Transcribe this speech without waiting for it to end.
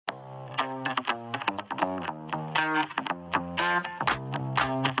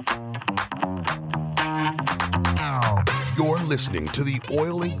listening to the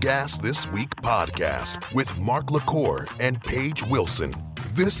Oil and Gas This Week podcast with Mark LaCour and Paige Wilson.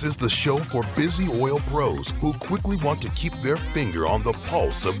 This is the show for busy oil pros who quickly want to keep their finger on the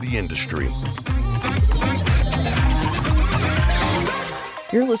pulse of the industry.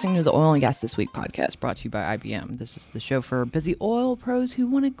 You're listening to the Oil and Gas This Week podcast brought to you by IBM. This is the show for busy oil pros who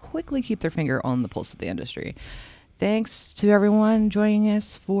want to quickly keep their finger on the pulse of the industry. Thanks to everyone joining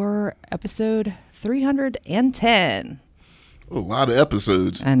us for episode 310. A lot of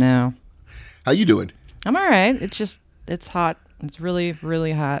episodes. I know. How you doing? I'm all right. It's hot. It's really,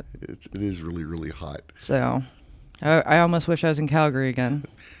 really hot. It is really, really hot. So I almost wish I was in Calgary again.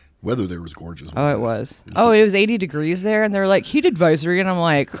 Weather there was gorgeous. It was. It was 80 degrees there, and they're like, heat advisory, and I'm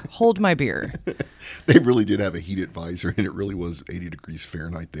like, hold my beer. They really did have a heat advisor, and it really was 80 degrees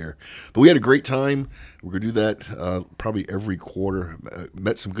Fahrenheit there. But we had a great time. We're going to do that probably every quarter.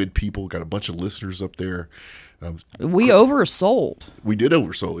 Met some good people. Got a bunch of listeners up there. We oversold. We did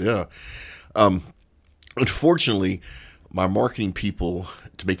oversold, yeah. Unfortunately, my marketing people,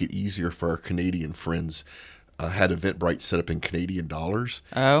 to make it easier for our Canadian friends, had Eventbrite set up in Canadian dollars.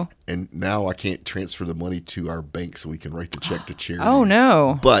 Oh. And now I can't transfer the money to our bank so we can write the check to charity. Oh,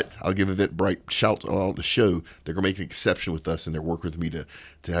 no. But I'll give Eventbrite shout on the show. They're going to make an exception with us, and they're working with me to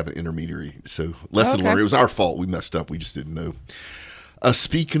have an intermediary. So lesson learned. It was our fault. We messed up. We just didn't know.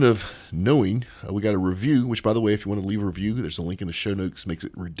 Speaking of knowing, we got a review, which, by the way, if you want to leave a review, there's a link in the show notes. Makes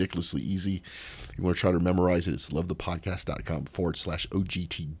it ridiculously easy. If you want to try to memorize it, it's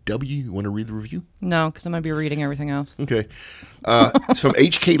lovethepodcast.com/OGTW. You want to read the review? No, because I'm going to be reading everything else. Okay. It's from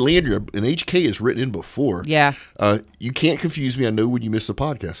HK Landry, and HK is written in before. Yeah. You can't confuse me. I know when you miss a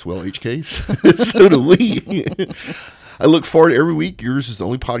podcast. Well, HKs, so do we. I look forward every week. Yours is the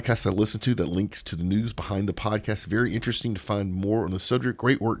only podcast I listen to that links to the news behind the podcast. Very interesting to find more on the subject.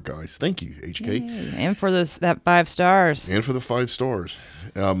 Great work, guys. Thank you, HK. Yay. And for that 5 stars. And for the 5 stars.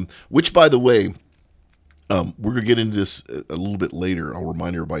 Which, by the way, we're going to get into this a little bit later. I'll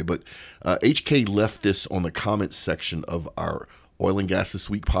remind everybody. But HK left this on the comments section of our Oil and Gas This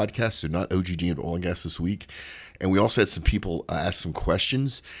Week podcast. So not OGG, but Oil and Gas This Week. And we also had some people ask some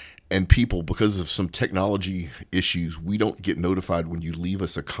questions. And people, because of some technology issues, we don't get notified when you leave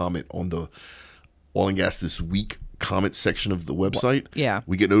us a comment on the Oil and Gas This Week comment section of the website. Yeah.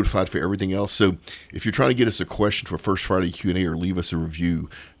 We get notified for everything else. So if you're trying to get us a question for First Friday Q&A or leave us a review,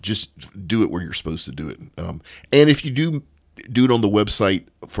 just do it where you're supposed to do it. And if you do it on the website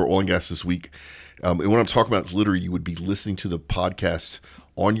for Oil and Gas This Week, and what I'm talking about is literally you would be listening to the podcast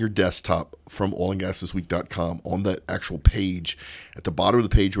on your desktop from oilandgasthisweek.com on that actual page. At the bottom of the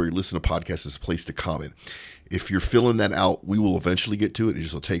page where you listen to podcasts is a place to comment. If you're filling that out, we will eventually get to it. It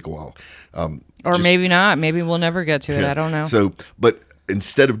just will take a while. Or maybe not. Maybe we'll never get to it. I don't know. So, but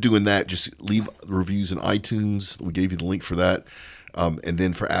instead of doing that, just leave reviews in iTunes. We gave you the link for that. And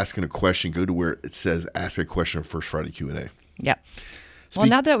then for asking a question, go to where it says Ask a Question on First Friday Q&A. Yep. Well,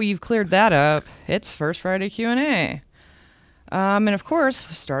 now that you've cleared that up, it's First Friday Q&A. And of course,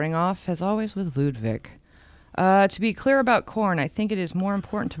 starting off, as always, with Ludwig. To be clear about corn, I think it is more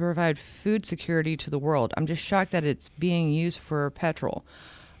important to provide food security to the world. I'm just shocked that it's being used for petrol.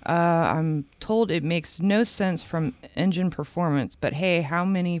 I'm told it makes no sense from engine performance, but hey, how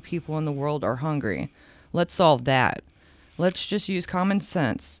many people in the world are hungry? Let's solve that. Let's just use common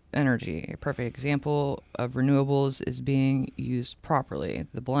sense energy. A perfect example of renewables is being used properly.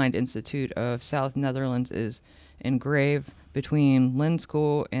 The Blind Institute of South Netherlands is engraved between Lynn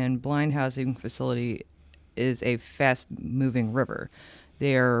School and Blind Housing Facility is a fast-moving river.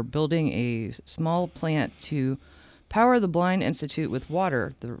 They are building a small plant to power the Blind Institute with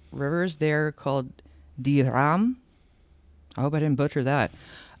water. The rivers there called the Ram. I hope I didn't butcher that.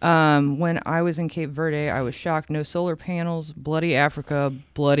 When I was in Cape Verde, I was shocked. No solar panels, bloody Africa,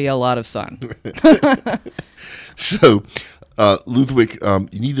 bloody a lot of sun. So, Ludwig,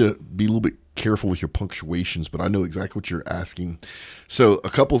 you need to be a little bit careful with your punctuations, but I know exactly what you're asking. So a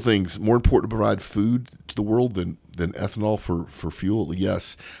couple things. More important to provide food to the world than ethanol for fuel?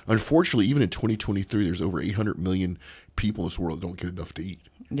 Yes. Unfortunately, even in 2023, there's over 800 million people in this world that don't get enough to eat.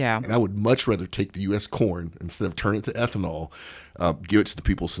 Yeah. And I would much rather take the U.S. corn, instead of turn it to ethanol, give it to the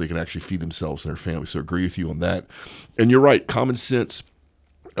people so they can actually feed themselves and their families. So I agree with you on that. And you're right. Common sense.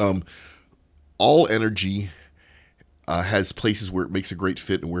 All energy has places where it makes a great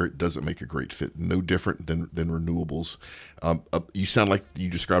fit and where it doesn't make a great fit. No different than renewables. You sound like you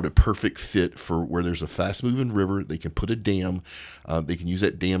described a perfect fit for where there's a fast-moving river. They can put a dam. They can use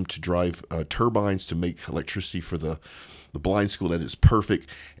that dam to drive turbines to make electricity for the the blind school, that is perfect.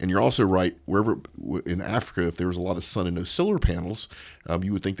 And you're also right, wherever in Africa, if there was a lot of sun and no solar panels,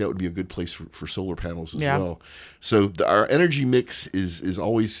 you would think that would be a good place for solar panels as well. So our energy mix is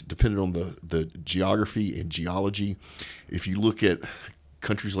always dependent on the geography and geology. If you look at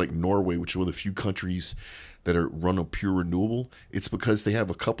countries like Norway, which is one of the few countries that are run on pure renewable, it's because they have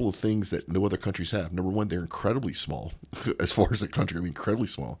a couple of things that no other countries have. Number one, they're incredibly small as far as a country. I mean, incredibly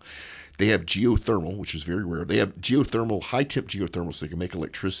small. They have geothermal, which is very rare. They have geothermal, high-temp geothermal, so they can make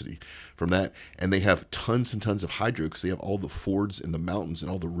electricity from that. And they have tons and tons of hydro because they have all the fords and the mountains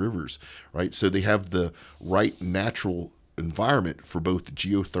and all the rivers, right? So they have the right natural environment for both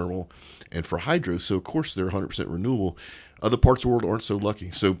geothermal and for hydro. So, of course, they're 100% renewable. Other parts of the world aren't so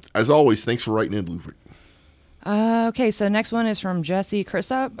lucky. So, as always, thanks for writing in, Ludwig. Okay, so next one is from Jesse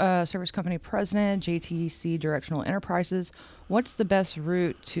Chrisup, Service Company President, JTC Directional Enterprises. What's the best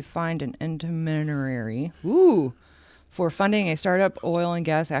route to find an intermediary for funding a startup oil and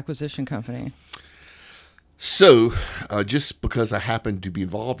gas acquisition company? So, just because I happen to be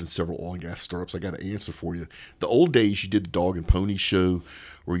involved in several oil and gas startups, I got an answer for you. The old days, you did the dog and pony show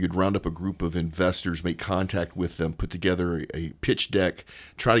where you'd round up a group of investors, make contact with them, put together a pitch deck,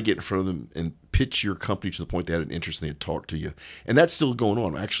 try to get in front of them and pitch your company to the point they had an interest and they'd talk to you. And that's still going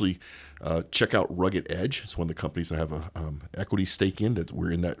on. Actually, check out Rugged Edge. It's one of the companies I have a equity stake in. That we're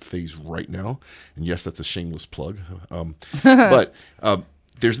in that phase right now. And yes, that's a shameless plug. But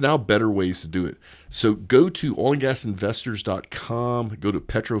there's now better ways to do it. So go to oilandgasinvestors.com, go to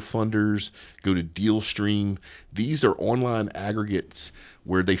Petrofunders, go to DealStream. These are online aggregates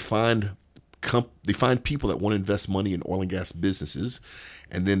where they find people that want to invest money in oil and gas businesses,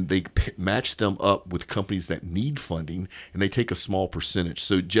 and then they match them up with companies that need funding, and they take a small percentage.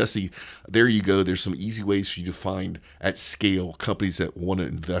 So, Jesse, there you go. There's some easy ways for you to find at scale companies that want to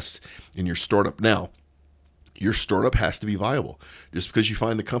invest in your startup. Now, your startup has to be viable. Just because you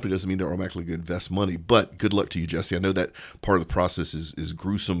find the company doesn't mean they're automatically going to invest money. But good luck to you, Jesse. I know that part of the process is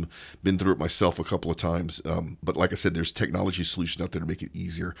gruesome. Been through it myself a couple of times. But like I said, there's technology solutions out there to make it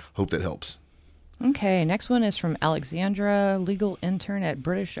easier. Hope that helps. Okay, next one is from Alexandra, legal intern at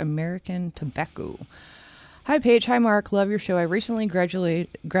British American Tobacco. Hi, Paige. Hi, Mark. Love your show. I recently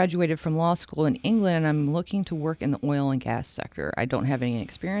graduated from law school in England, and I'm looking to work in the oil and gas sector. I don't have any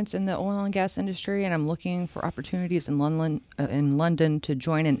experience in the oil and gas industry, and I'm looking for opportunities in London to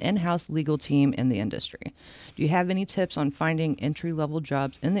join an in-house legal team in the industry. Do you have any tips on finding entry-level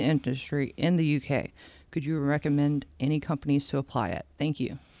jobs in the industry in the UK? Could you recommend any companies to apply at? Thank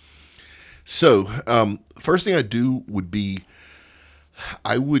you. So, first thing I do would be,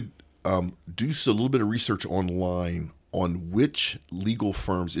 I would do a little bit of research online on which legal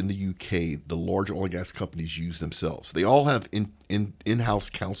firms in the UK the large oil and gas companies use themselves. They all have in-house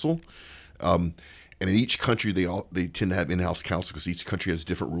counsel, and in each country they tend to have in-house counsel because each country has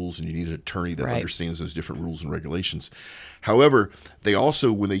different rules, and you need an attorney that understands those different rules and regulations. However, they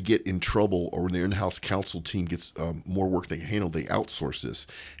also, when they get in trouble or when their in-house counsel team gets more work they can handle, they outsource this.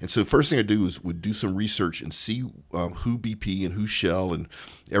 And so the first thing I do would do some research and see who BP and who Shell and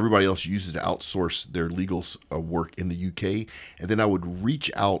everybody else uses to outsource their legal work in the UK. And then I would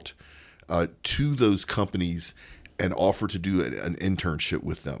reach out to those companies and offer to do an internship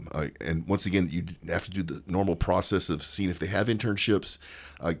with them. And once again, you have to do the normal process of seeing if they have internships,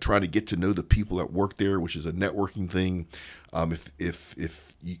 trying to get to know the people that work there, which is a networking thing.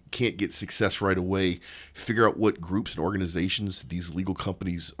 If you can't get success right away, figure out what groups and organizations these legal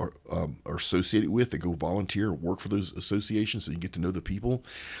companies are associated with. They go volunteer and work for those associations so you get to know the people.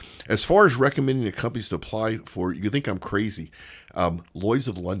 As far as recommending the companies to apply for, you think I'm crazy. Lloyd's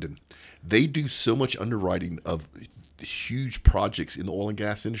of London. They do so much underwriting of huge projects in the oil and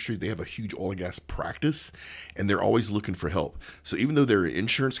gas industry. They have a huge oil and gas practice, and they're always looking for help. So even though they're an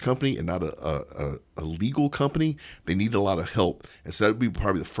insurance company and not a legal company, they need a lot of help. And so that would be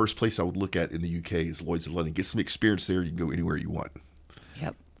probably the first place I would look at in the UK is Lloyd's of London. Get some experience there. You can go anywhere you want.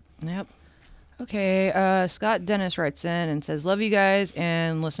 Yep. Okay, Scott Dennis writes in and says, love you guys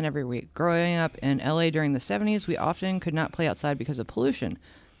and listen every week. Growing up in LA during the 70s, we often could not play outside because of pollution.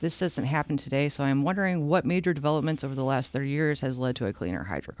 This doesn't happen today, so I'm wondering what major developments over the last 30 years has led to a cleaner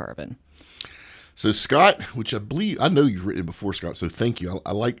hydrocarbon. So Scott, which I know you've written before, Scott, so thank you.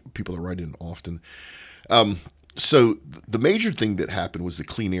 I like people that write in often. So the major thing that happened was the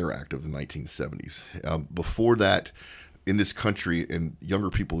Clean Air Act of the 1970s. Before that, in this country, and younger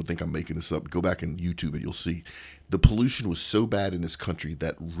people would think I'm making this up, go back and YouTube it, you'll see. The pollution was so bad in this country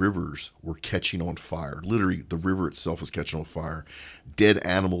that rivers were catching on fire. Literally, the river itself was catching on fire. Dead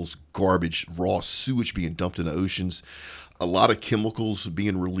animals, garbage, raw sewage being dumped into oceans. a lot of chemicals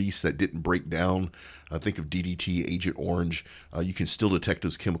being released that didn't break down. Think of DDT, Agent Orange. You can still detect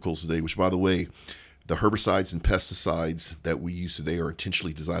those chemicals today, which, by the way, the herbicides and pesticides that we use today are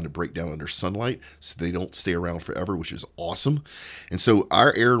intentionally designed to break down under sunlight so they don't stay around forever, which is awesome. And so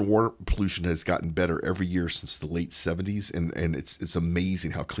our air and water pollution has gotten better every year since the late 70s, and it's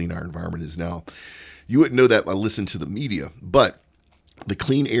amazing how clean our environment is now. You wouldn't know that by listening to the media, but the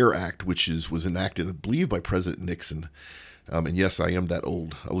Clean Air Act, which was enacted, I believe, by President Nixon, and yes, I am that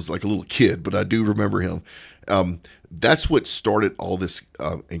old. I was like a little kid, but I do remember him. That's what started all this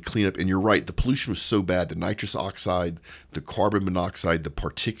and cleanup. And you're right, the pollution was so bad. The nitrous oxide, the carbon monoxide, the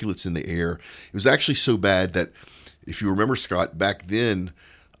particulates in the air. It was actually so bad that, if you remember, Scott, back then,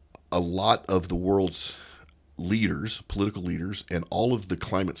 a lot of the world's leaders, political leaders, and all of the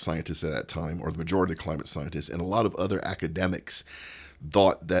climate scientists at that time, or the majority of the climate scientists, and a lot of other academics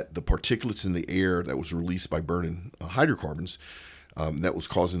thought that the particulates in the air that was released by burning hydrocarbons that was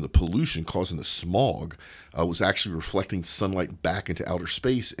causing the pollution, causing the smog, was actually reflecting sunlight back into outer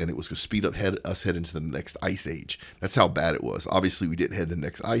space, and it was going to speed up us head into the next ice age. That's how bad it was. Obviously, we didn't head to the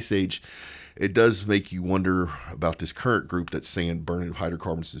next ice age. It does make you wonder about this current group that's saying burning of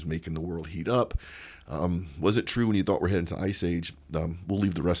hydrocarbons is making the world heat up. Was it true when you thought we're heading to ice age? We'll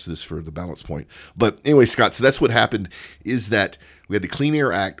leave the rest of this for the balance point. But anyway, Scott, so that's what happened, is that we had the Clean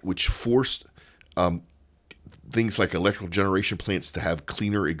Air Act, which forced things like electrical generation plants to have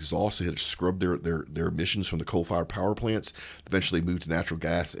cleaner exhaust. They had to scrub their emissions from the coal-fired power plants. Eventually moved to natural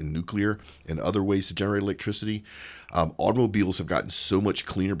gas and nuclear and other ways to generate electricity. Automobiles have gotten so much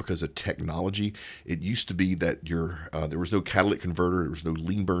cleaner because of technology. It used to be that there was no catalytic converter, there was no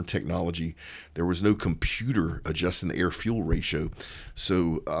lean burn technology, there was no computer adjusting the air-fuel ratio.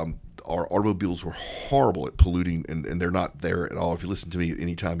 So our automobiles were horrible at polluting, and they're not there at all. If you listen to me at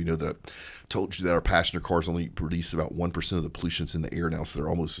any time, you know that I told you that our passenger cars only produce about 1% of the pollutants in the air now, so they're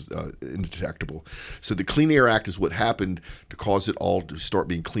almost indetectable. So the Clean Air Act is what happened to cause it all to start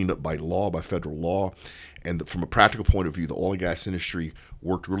being cleaned up by law, by federal law. And from a practical point of view, the oil and gas industry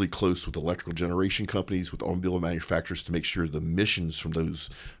worked really close with electrical generation companies, with automobile manufacturers, to make sure the emissions from those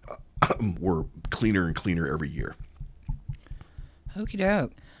were cleaner and cleaner every year. Okie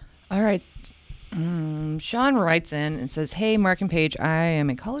doke. All right. Sean writes in and says, "Hey, Mark and Paige, I am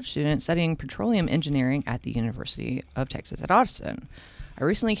a college student studying petroleum engineering at the University of Texas at Austin. I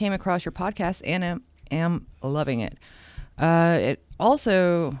recently came across your podcast and am loving it. It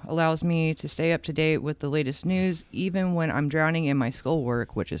also allows me to stay up to date with the latest news, even when I'm drowning in my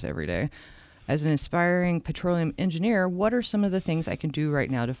schoolwork, which is every day. As an aspiring petroleum engineer, what are some of the things I can do right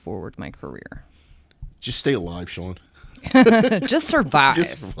now to forward my career?" Just stay alive, Sean. Just survive.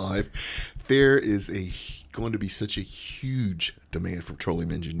 Just survive. There is going to be such a huge demand for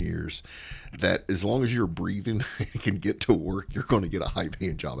petroleum engineers that as long as you're breathing and can get to work, you're going to get a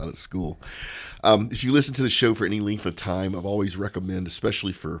high-paying job out of school. If you listen to the show for any length of time, I've always recommend,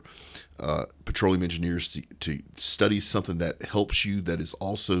 especially for petroleum engineers, to study something that helps you, that is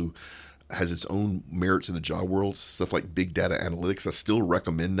also has its own merits in the job world, stuff like big data analytics. I still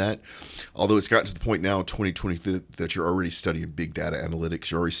recommend that, although it's gotten to the point now in 2020 that you're already studying big data analytics,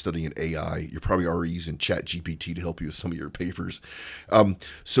 you're already studying AI, you're probably already using ChatGPT to help you with some of your papers.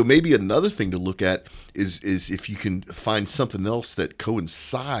 So maybe another thing to look at is if you can find something else that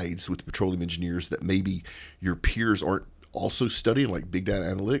coincides with petroleum engineers that maybe your peers aren't also studying, like big data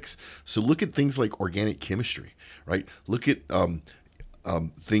analytics. So look at things like organic chemistry, right? Look at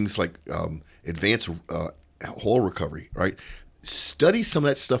things like advanced oil recovery, right? Study some of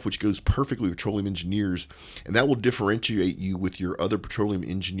that stuff which goes perfectly with petroleum engineers, and that will differentiate you with your other petroleum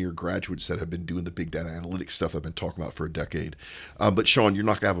engineer graduates that have been doing the big data analytics stuff I've been talking about for a decade. But Sean, you're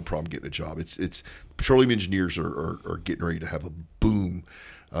not going to have a problem getting a job. It's petroleum engineers are getting ready to have a boom.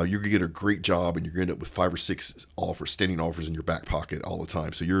 You're going to get a great job, and you're going to end up with 5 or 6 standing offers in your back pocket all the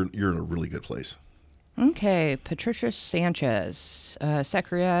time. So you're in a really good place. Okay, Patricia Sanchez,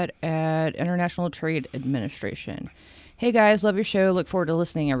 Secretariat at International Trade Administration. "Hey guys, love your show. Look forward to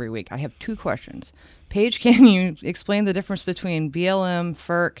listening every week. I have 2 questions. Paige, can you explain the difference between BLM,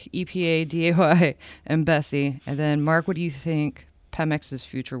 FERC, EPA, DOI, and BSEE? And then, Mark, what do you think Pemex's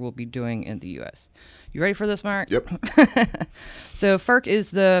future will be doing in the U.S.? You ready for this, Mark? Yep. So FERC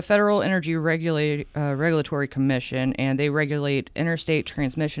is the Federal Energy Regulatory Commission, and they regulate interstate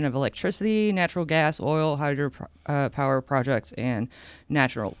transmission of electricity, natural gas, oil, hydropower projects, and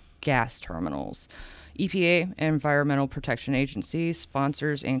natural gas terminals. EPA, Environmental Protection Agency,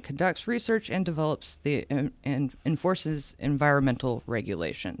 sponsors and conducts research and develops and enforces environmental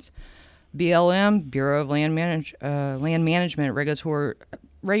regulations. BLM, Bureau of Land Management,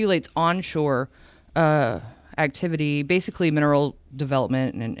 regulates onshore activity, basically mineral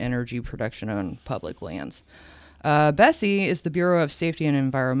development and energy production on public lands. BSEE is the Bureau of Safety and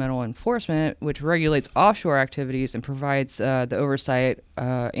Environmental Enforcement, which regulates offshore activities and provides the oversight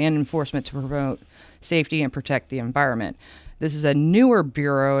and enforcement to promote safety and protect the environment. This is a newer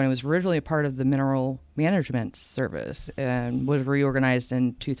bureau, and it was originally a part of the Mineral Management Service and was reorganized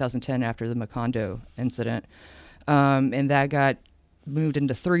in 2010 after the Macondo incident. And that got moved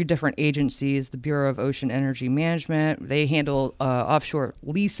into 3 different agencies: the Bureau of Ocean Energy Management. They handle offshore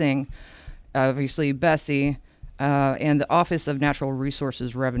leasing, obviously BSEE, and the Office of Natural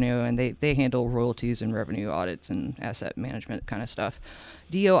Resources Revenue, and they handle royalties and revenue audits and asset management kind of stuff.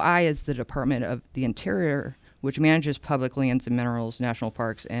 DOI is the Department of the Interior, which manages public lands and minerals, national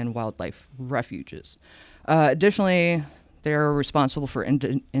parks, and wildlife refuges. Additionally, they're responsible for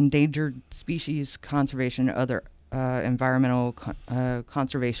endangered species conservation and other environmental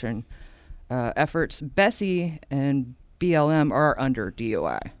conservation efforts. BSEE and BLM are under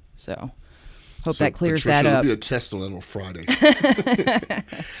DOI, so hope that clears Patricia, that up. There'll be a test on that on Friday.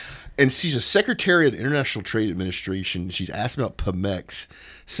 And she's a secretary of the International Trade Administration. She's asked about PEMEX.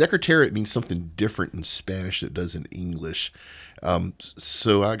 Secretariat means something different in Spanish that it does in English.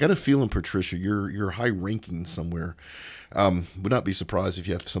 So I got a feeling, Patricia, you're high ranking somewhere. Would not be surprised if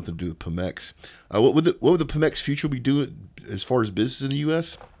you have something to do with PEMEX. What would the PEMEX future be doing as far as business in the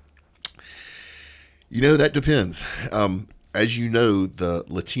U.S.? That depends. As you know, the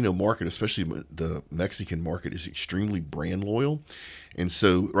Latino market, especially the Mexican market, is extremely brand loyal. And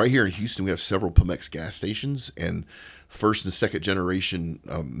so right here in Houston, we have several PEMEX gas stations, and first and second generation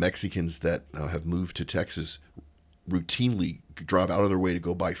Mexicans that have moved to Texas routinely drive out of their way to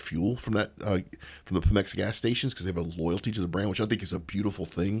go buy fuel from the PEMEX gas stations because they have a loyalty to the brand, which I think is a beautiful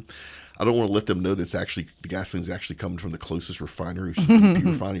thing. I don't want to let them know that the gasoline is actually coming from the closest refinery, which is BP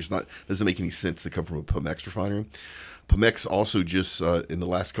refinery. Doesn't make any sense to come from a PEMEX refinery. PEMEX also just in the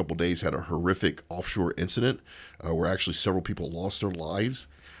last couple of days had a horrific offshore incident where actually several people lost their lives.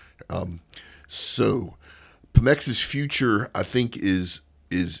 So PEMEX's future, I think, is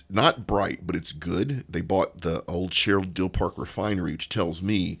not bright, but it's good. They bought the old Cheryl Dill Park refinery, which tells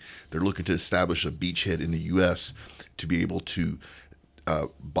me they're looking to establish a beachhead in the U.S. to be able to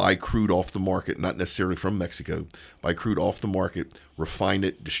buy crude off the market, not necessarily from Mexico, buy crude off the market, refine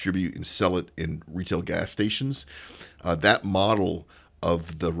it, distribute, and sell it in retail gas stations. That model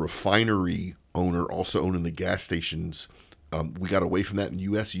of the refinery owner also owning the gas stations, we got away from that in the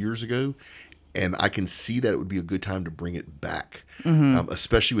U.S. years ago. And I can see that it would be a good time to bring it back,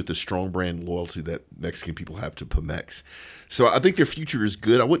 especially with the strong brand loyalty that Mexican people have to PEMEX. So I think their future is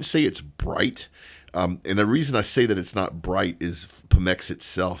good. I wouldn't say it's bright. And the reason I say that it's not bright is PEMEX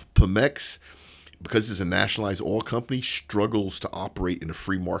itself. PEMEX, because it's a nationalized oil company, struggles to operate in a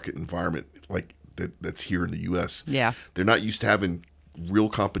free market environment like that's here in the U.S. Yeah. They're not used to having real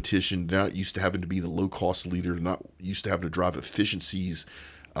competition. They're not used to having to be the low-cost leader. They're not used to having to drive efficiencies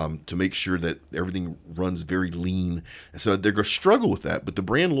to make sure that everything runs very lean. And so they're going to struggle with that, but the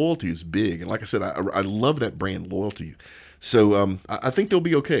brand loyalty is big. And like I said, I love that brand loyalty. So I think they'll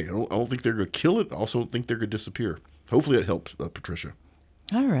be okay. I don't think they're going to kill it. I also don't think they're going to disappear. Hopefully that helps, Patricia.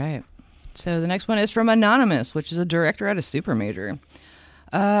 All right. So the next one is from Anonymous, which is a director at a super major.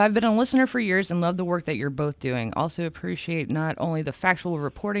 I've been a listener for years and love the work that you're both doing. Also appreciate not only the factual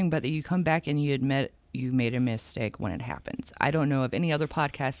reporting, but that you come back and you admit you made a mistake when it happens. I don't know of any other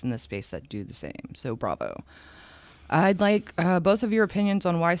podcasts in this space that do the same, so bravo. I'd like both of your opinions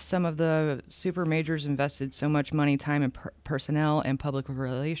on why some of the super majors invested so much money, time, and personnel and public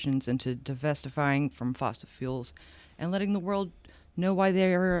relations into diversifying from fossil fuels and letting the world know why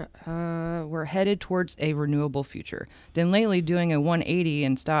they were headed towards a renewable future. Then lately doing a 180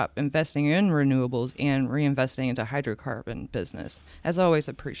 and stop investing in renewables and reinvesting into hydrocarbon business. As always,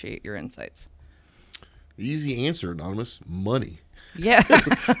 appreciate your insights. Easy answer, Anonymous. Money. Yeah.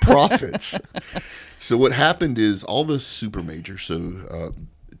 Profits. So what happened is all the super majors, so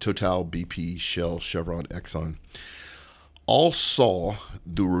Total, BP, Shell, Chevron, Exxon, all saw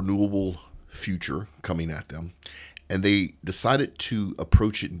the renewable future coming at them, and they decided to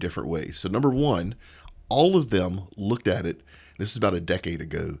approach it in different ways. So number one, all of them looked at it, this is about a decade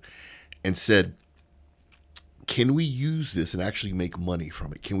ago, and said, can we use this and actually make money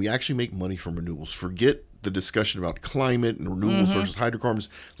from it? Can we actually make money from renewables? Forget the discussion about climate and renewables versus hydrocarbons.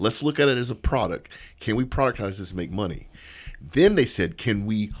 Let's look at it as a product. Can we productize this and make money? Then they said, can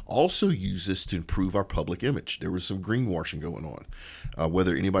we also use this to improve our public image? There was some greenwashing going on,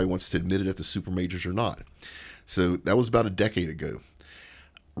 whether anybody wants to admit it at the super majors or not. So that was about a decade ago.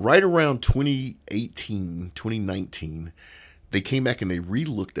 Right around 2018, 2019, they came back and they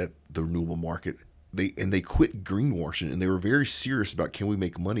re-looked at the renewable market they quit greenwashing, and they were very serious about, can we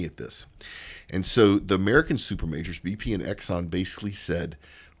make money at this? And so the American super majors, BP and Exxon, basically said,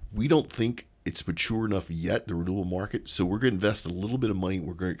 we don't think it's mature enough yet, the renewable market, so we're going to invest a little bit of money.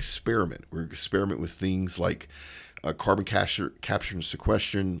 We're going to experiment. We're going to experiment with things like carbon capture and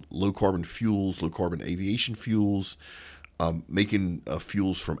sequestration, low carbon fuels, low carbon aviation fuels, making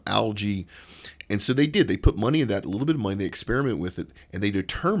fuels from algae. And so they did. They put money in that, a little bit of money. They experimented with it, and they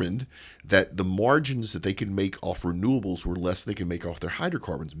determined that the margins that they could make off renewables were less than they could make off their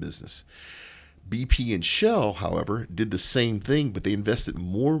hydrocarbons business. BP and Shell, however, did the same thing, but they invested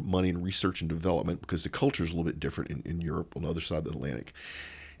more money in research and development because the culture is a little bit different in Europe on the other side of the Atlantic.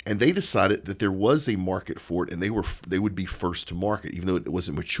 And they decided that there was a market for it, and they would be first to market, even though it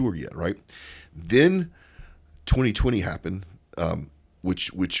wasn't mature yet, right? Then 2020 happened,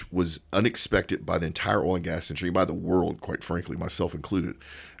 which was unexpected by the entire oil and gas industry, by the world, quite frankly, myself included.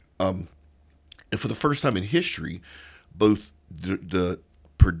 And for the first time in history, both the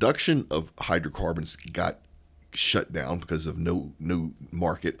production of hydrocarbons got shut down because of no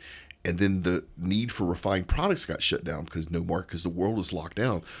market, and then the need for refined products got shut down because no market, because the world was locked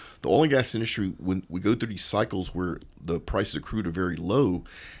down. The oil and gas industry, when we go through these cycles where the prices of crude are very low,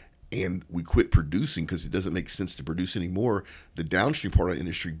 and we quit producing because it doesn't make sense to produce anymore, the downstream part of the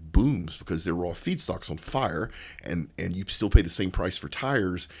industry booms because their raw feedstock's on fire, and you still pay the same price for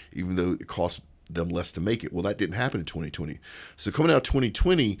tires, even though it costs them less to make it. Well, that didn't happen in 2020. So coming out of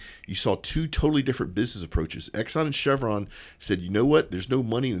 2020, you saw two totally different business approaches. Exxon and Chevron said, you know what? There's no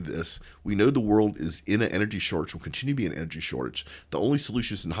money in this. We know the world is in an energy shortage, will continue to be an energy shortage. The only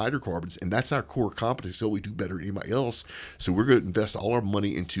solution is in hydrocarbons, and that's our core competence, so we do better than anybody else. So we're going to invest all our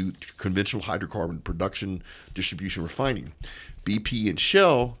money into conventional hydrocarbon production, distribution, refining. BP and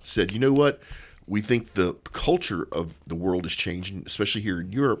Shell said, you know what? We think the culture of the world is changing, especially here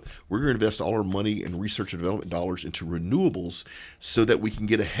in Europe. We're going to invest all our money and research and development dollars into renewables so that we can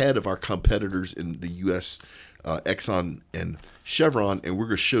get ahead of our competitors in the U.S., Exxon and Chevron, and we're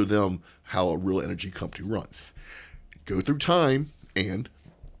going to show them how a real energy company runs. Go through time, and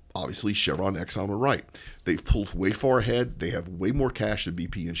obviously Chevron and Exxon were right. They've pulled way far ahead. They have way more cash than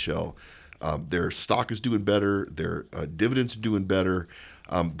BP and Shell. Their stock is doing better. Their dividends are doing better.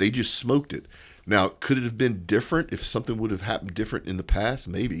 They just smoked it. Now, could it have been different if something would have happened different in the past?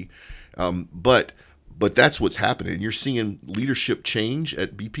 Maybe. But that's what's happening. And you're seeing leadership change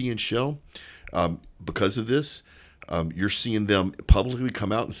at BP and Shell because of this. You're seeing them publicly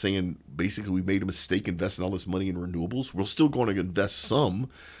come out and saying, basically, we made a mistake investing all this money in renewables. We're still going to invest some,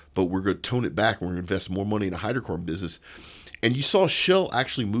 but we're going to tone it back, and we're going to invest more money in the hydrocarbon business. And you saw Shell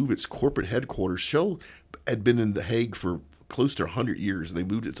actually move its corporate headquarters. Shell had been in The Hague for close to 100 years, and they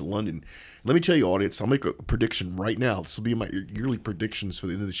moved it to London. Let me tell you, audience, I'll make a prediction right now. This will be in my yearly predictions for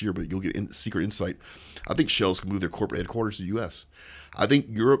the end of this year, but you'll get secret insight. I think Shell's going to move their corporate headquarters to the U.S. I think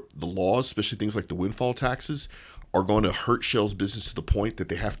Europe, the laws, especially things like the windfall taxes, are going to hurt Shell's business to the point that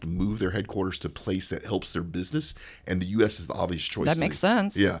they have to move their headquarters to a place that helps their business, and the U.S. is the obvious choice. That makes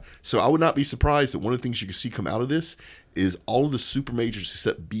sense. Yeah. So I would not be surprised that one of the things you can see come out of this is all of the super majors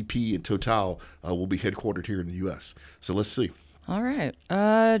except BP and Total will be headquartered here in the U.S. So let's see. All right.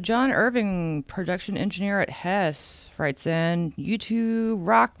 John Irving, production engineer at Hess, writes in, you two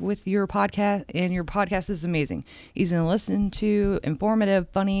rock with your podcast, and your podcast is amazing. Easy to listen to, informative,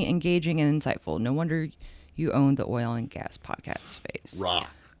 funny, engaging, and insightful. No wonder you own the oil and gas podcast space.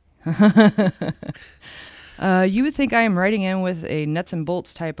 Rock. You would think I am writing in with a nuts and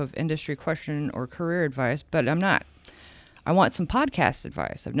bolts type of industry question or career advice, but I'm not. I want some podcast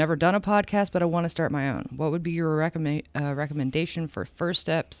advice. I've never done a podcast, but I want to start my own. What would be your recommendation for first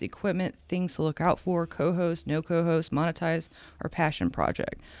steps, equipment, things to look out for, co-host, no co-host, monetize, or passion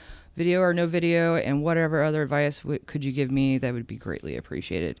project? Video or no video, and whatever other advice could you give me that would be greatly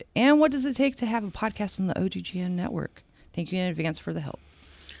appreciated. And what does it take to have a podcast on the OGGN network? Thank you in advance for the help.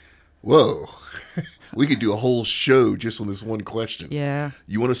 Whoa. We could do a whole show just on this one question. Yeah.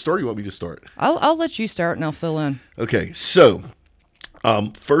 You want to start or you want me to start? I'll let you start and I'll fill in. Okay. So,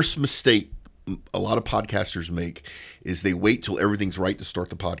 first mistake a lot of podcasters make is they wait till everything's right to start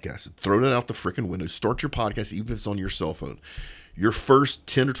the podcast. Throw that out the freaking window. Start your podcast even if it's on your cell phone. Your first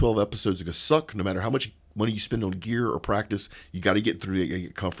 10 or 12 episodes are going to suck no matter how much money you spend on gear or practice, you got to get through it, you got to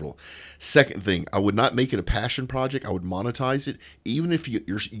get comfortable. Second thing, I would not make it a passion project. I would monetize it. Even if you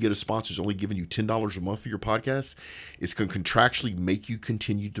get a sponsor who's only giving you $10 a month for your podcast, it's going to contractually make you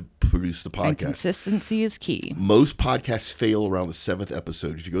continue to produce the podcast. And consistency is key. Most podcasts fail around the 7th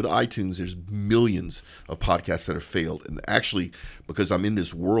episode. If you go to iTunes, there's millions of podcasts that have failed. And actually, because I'm in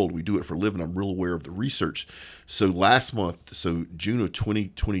this world, we do it for a living, I'm real aware of the research. So last month, so June of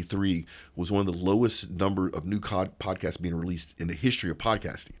 2023, was one of the lowest number of new podcasts being released in the history of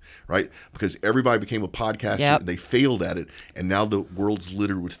podcasting, right? Because everybody became a podcaster, and they failed at it, and now the world's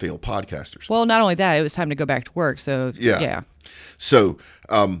littered with failed podcasters. Well, not only that, it was time to go back to work, so yeah. So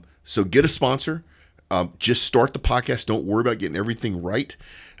get a sponsor. Just start the podcast. Don't worry about getting everything right.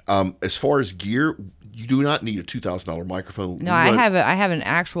 As far as gear, you do not need a $2,000 microphone. No, I have an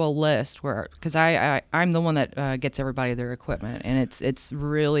actual list where, because I'm the one that gets everybody their equipment, and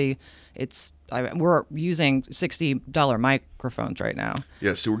we're using $60 microphones right now.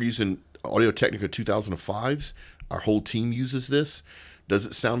 Yeah, so we're using Audio-Technica 2005s. Our whole team uses this. Does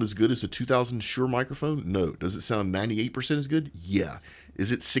it sound as good as a 2000 Shure microphone? No. Does it sound 98% as good? Yeah.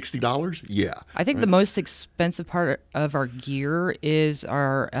 Is it $60? Yeah. I think the most expensive part of our gear is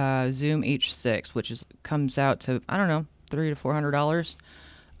our Zoom H6, which comes out to, I don't know, $300 to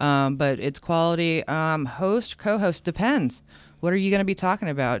 $400. But it's quality. Host, co-host, depends. What are you going to be talking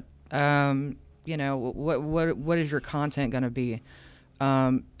about? What is your content going to be?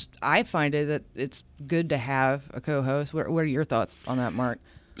 I find it that it's good to have a co-host. What are your thoughts on that, Mark?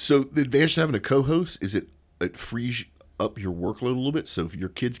 So the advantage of having a co-host is it frees up your workload a little bit. So if your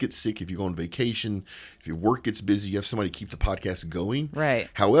kids get sick, if you go on vacation, if your work gets busy, you have somebody to keep the podcast going. Right.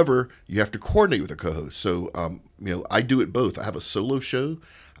 However, you have to coordinate with a co-host. So, I do it both. I have a solo show.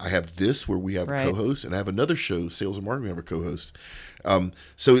 I have this where we have a co-host, and I have another show, Sales and Marketing, we have a co-host.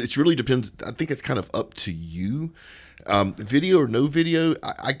 So it really depends. I think it's kind of up to you. Video or no video,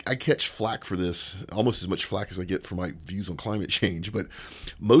 I catch flack for this, almost as much flack as I get for my views on climate change. But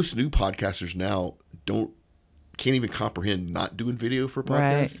most new podcasters now can't even comprehend not doing video for a podcast.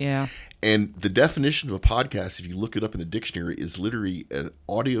 Right, yeah. And the definition of a podcast, if you look it up in the dictionary, is literally an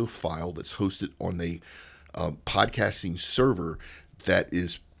audio file that's hosted on a podcasting server that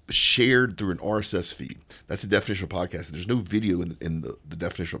is shared through an RSS feed. That's the definition of podcast. There's no video in the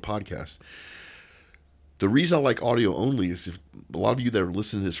definition of podcast. The reason I like audio only is if a lot of you that are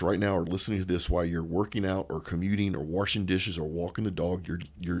listening to this right now are listening to this while you're working out or commuting or washing dishes or walking the dog,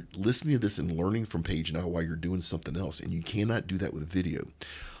 you're listening to this and learning from Paige now while you're doing something else, and you cannot do that with video.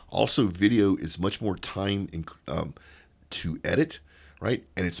 Also, video is much more time to edit, right?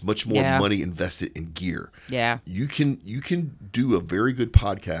 And it's much more money invested in gear. Yeah. You can do a very good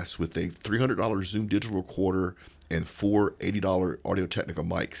podcast with a $300 Zoom digital recorder and 4 $80 Audio-Technica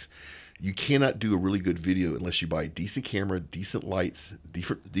mics. You cannot do a really good video unless you buy a decent camera, decent lights,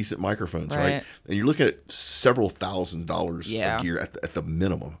 decent microphones, right? And you're looking at several $1,000s of gear at the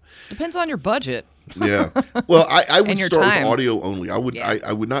minimum. Depends on your budget. Yeah. Well, I would start time. with audio only.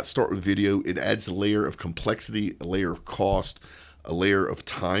 I would not start with video. It adds a layer of complexity, a layer of cost, a layer of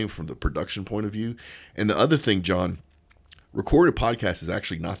time from the production point of view. And the other thing, John, recording a podcast is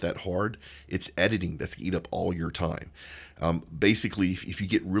actually not that hard. It's editing that's eat up all your time. Basically, if you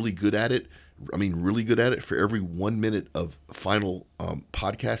get really good at it, for every 1 minute of final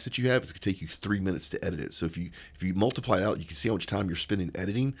podcast that you have, it's going to take you 3 minutes to edit it. So if you multiply it out, you can see how much time you're spending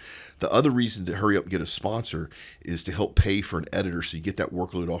editing. The other reason to hurry up and get a sponsor is to help pay for an editor so you get that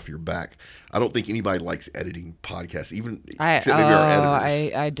workload off your back. I don't think anybody likes editing podcasts, except maybe our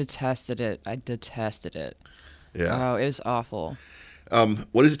editors. I detested it. Yeah. Oh, it was awful.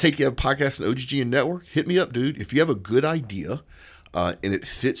 What does it take to have a podcast on OGG and network? Hit me up, dude. If you have a good idea and it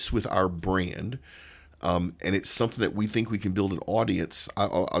fits with our brand and it's something that we think we can build an audience,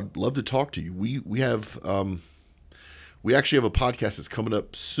 I'd love to talk to you. We actually have a podcast that's coming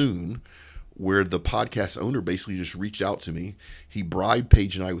up soon where the podcast owner basically just reached out to me. He bribed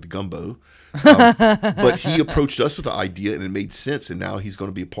Paige and I with gumbo, but he approached us with the idea and it made sense, and now he's going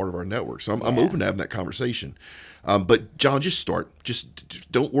to be a part of our network. So I'm open to having that conversation. But John, just start.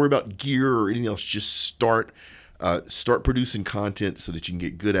 Just don't worry about gear or anything else. Just start producing content so that you can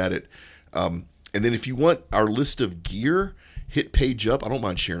get good at it. And then if you want our list of gear, hit Paige up. I don't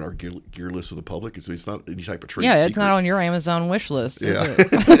mind sharing our gear list with the public. It's not any type of trade secret. It's not on your Amazon wish list, is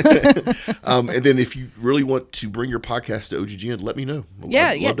it? And then if you really want to bring your podcast to OGG, let me know.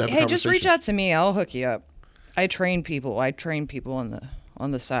 I'd love to have a just reach out to me. I'll hook you up. I train people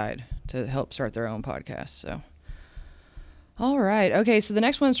on the side to help start their own podcast. So, all right. Okay, so the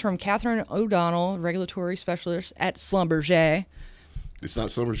next one's from Catherine O'Donnell, regulatory specialist at Schlumberger. It's not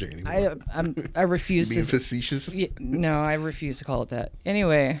Schlumberger anymore. I refuse you being to. facetious? No, I refuse to call it that.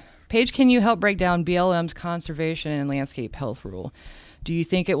 Anyway, Paige, can you help break down BLM's conservation and landscape health rule? Do you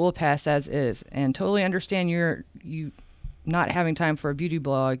think it will pass as is? And totally understand you not having time for a beauty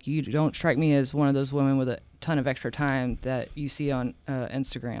blog. You don't strike me as one of those women with a ton of extra time that you see on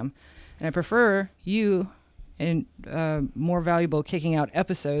Instagram. And I prefer you and more valuable kicking out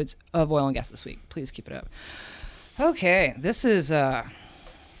episodes of Oil and Gas This Week. Please keep it up. Okay, this is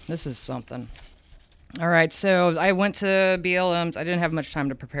something. All right, so I went to BLM's. I didn't have much time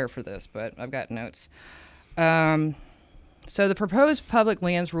to prepare for this, but I've got notes. So the proposed public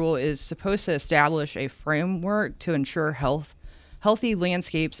lands rule is supposed to establish a framework to ensure healthy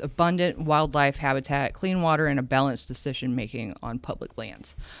landscapes, abundant wildlife habitat, clean water, and a balanced decision-making on public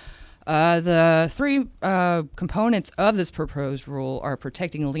lands. The three components of this proposed rule are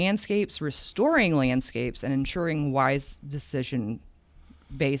protecting landscapes, restoring landscapes, and ensuring wise decision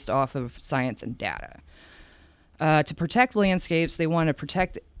based off of science and data. To protect landscapes, they want to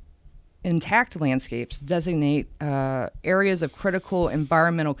protect intact landscapes, designate areas of critical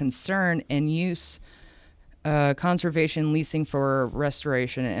environmental concern, and use conservation leasing for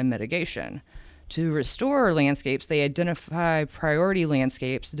restoration and mitigation. To restore landscapes, they identify priority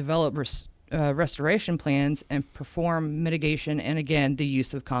landscapes, develop restoration plans, and perform mitigation and, again, the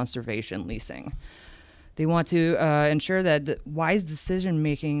use of conservation leasing. They want to ensure that the wise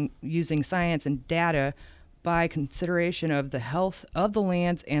decision-making using science and data by consideration of the health of the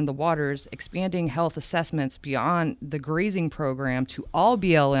lands and the waters, expanding health assessments beyond the grazing program to all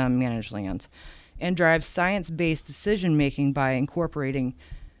BLM managed lands, and drive science-based decision-making by incorporating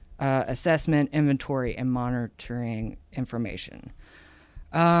assessment, inventory, and monitoring information.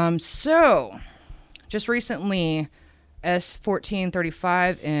 So, just recently,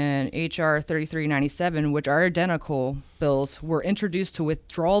 S1435 and HR 3397, which are identical bills, were introduced to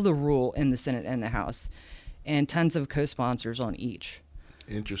withdraw the rule in the Senate and the House, and tons of co-sponsors on each.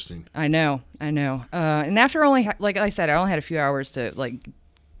 Interesting. I know. And after only, like I said, I only had a few hours to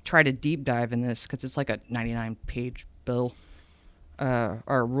try to deep dive in this because it's like a 99-page bill.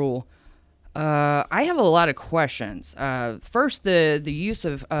 Our rule. I have a lot of questions. First, the use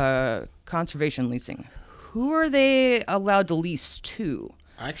of conservation leasing. Who are they allowed to lease to?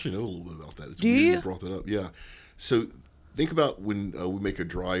 I actually know a little bit about that. It's Do weird you? You brought that up. Yeah. So think about when we make a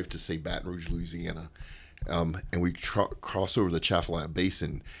drive to, say, Baton Rouge, Louisiana, and we cross over the Chaffalaya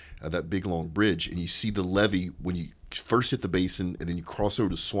Basin, that big long bridge, and you see the levee when you first hit the basin, and then you cross over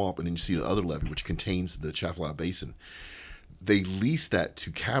the swamp, and then you see the other levee, which contains the Chaffalaya Basin. They lease that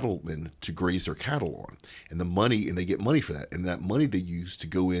to cattlemen to graze their cattle on, and they get money for that, and that money they use to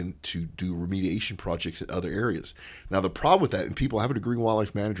go in to do remediation projects at other areas. Now, the problem with that, and people have a degree in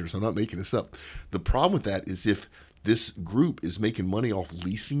wildlife managers, I'm not making this up. The problem with that is if this group is making money off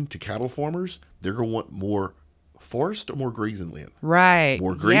leasing to cattle farmers, they're going to want more forest or more grazing land? Right.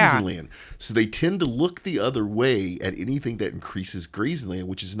 More grazing land. So they tend to look the other way at anything that increases grazing land,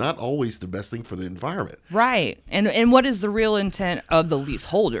 which is not always the best thing for the environment. Right. And what is the real intent of the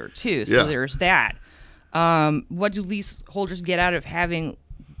leaseholder, too? So there's that. What do leaseholders get out of having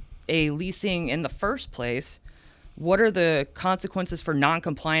a leasing in the first place? What are the consequences for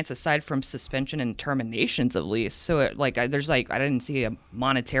non-compliance aside from suspension and terminations of lease? So, I didn't see a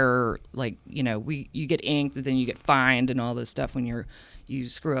monetary, you get inked and then you get fined and all this stuff when you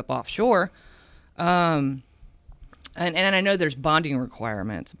screw up offshore. And I know there's bonding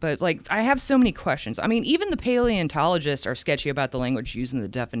requirements, but I have so many questions. I mean, even the paleontologists are sketchy about the language used in the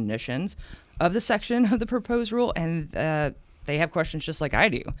definitions of the section of the proposed rule, and they have questions just like I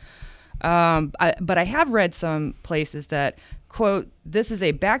do. But I have read some places that, quote, this is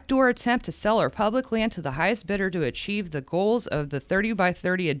a backdoor attempt to sell our public land to the highest bidder to achieve the goals of the 30 by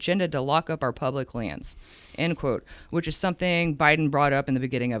 30 agenda to lock up our public lands, end quote, which is something Biden brought up in the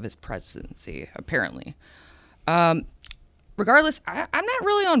beginning of his presidency, apparently. Regardless, I'm not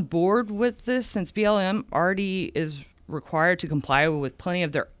really on board with this since BLM already is required to comply with plenty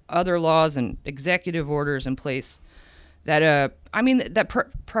of their other laws and executive orders in place that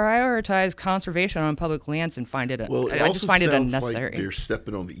prioritize conservation on public lands and find it. I just find it unnecessary. Like they're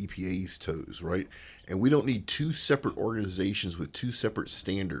stepping on the EPA's toes, right? And we don't need two separate organizations with two separate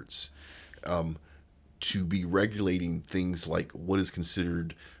standards to be regulating things like what is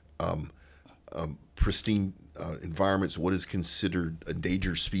considered pristine environments, what is considered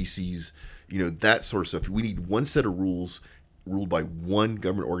endangered species, that sort of stuff. We need one set of rules ruled by one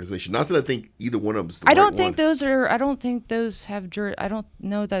government organization. Not that I think either one of them is the right one. I don't think those have I don't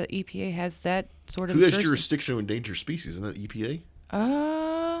know that EPA has that sort of Who has jurisdiction over endangered species? Isn't that EPA?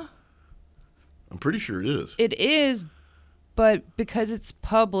 I'm pretty sure it is. It is, but because it's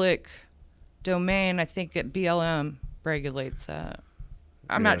public domain, I think BLM regulates that.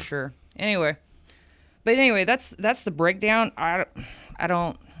 I'm not sure. Anyway, that's the breakdown. I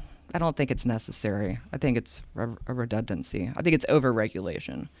don't think it's necessary. I think it's a redundancy. I think it's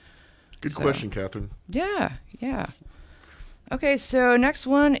over-regulation. Good question, Catherine. Yeah. Okay, so next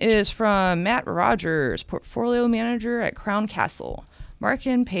one is from Matt Rogers, portfolio manager at Crown Castle. Mark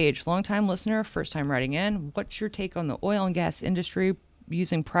and Paige, longtime listener, first time writing in. What's your take on the oil and gas industry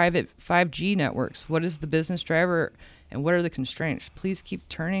using private 5G networks? What is the business driver and what are the constraints? Please keep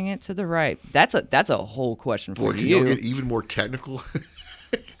turning it to the right. That's a whole question for you. Can you get even more technical?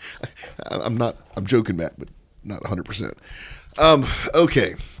 I'm joking, Matt, but not 100%.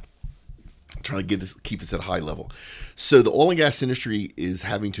 Okay. I'm trying to keep this at a high level. So the oil and gas industry is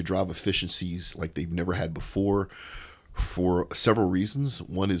having to drive efficiencies like they've never had before for several reasons.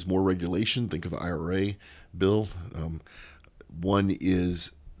 One is more regulation. Think of the IRA bill. One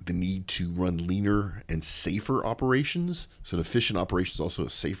is the need to run leaner and safer operations. So an efficient operation is also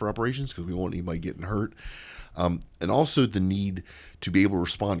a safer operations because we don't want anybody getting hurt. And also the need to be able to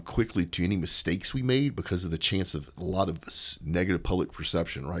respond quickly to any mistakes we made because of the chance of a lot of negative public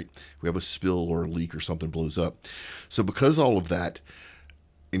perception, right? We have a spill or a leak or something blows up. So because all of that,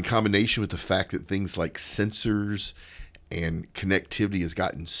 in combination with the fact that things like sensors and connectivity has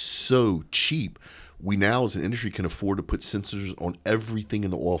gotten so cheap, we now as an industry can afford to put sensors on everything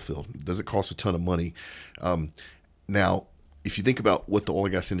in the oil field. It doesn't cost a ton of money. Now, if you think about what the oil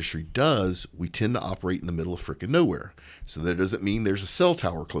and gas industry does, we tend to operate in the middle of frickin' nowhere. So that doesn't mean there's a cell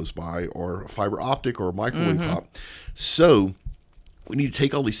tower close by or a fiber optic or a microwave pop. So we need to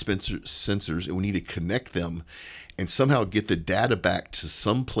take all these sensors and we need to connect them and somehow get the data back to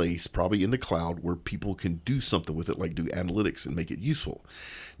some place, probably in the cloud, where people can do something with it, like do analytics and make it useful.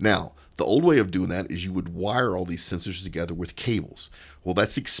 Now, the old way of doing that is you would wire all these sensors together with cables. Well,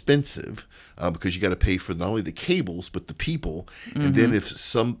 that's expensive because you got to pay for not only the cables, but the people. And then if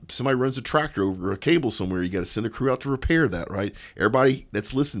somebody runs a tractor over a cable somewhere, you got to send a crew out to repair that, right? Everybody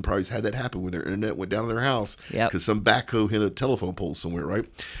that's listening probably has had that happen when their internet went down to their house because some backhoe hit a telephone pole somewhere, right?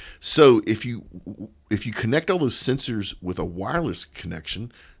 So if you connect all those sensors with a wireless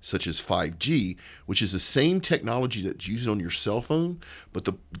connection, such as 5G, which is the same technology that's used on your cell phone, but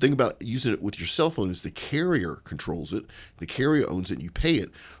the thing about using it with your cell phone is the carrier controls it, the carrier owns it, and you pay it.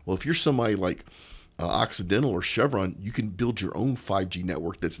 Well, if you're somebody like Occidental or Chevron, you can build your own 5G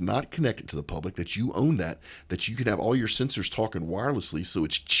network that's not connected to the public, that you own that you can have all your sensors talking wirelessly, so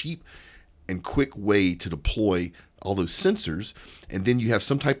it's cheap and quick way to deploy all those sensors. And then you have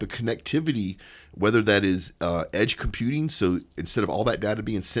some type of connectivity, whether that is edge computing, so instead of all that data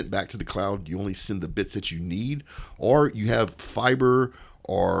being sent back to the cloud, you only send the bits that you need, or you have fiber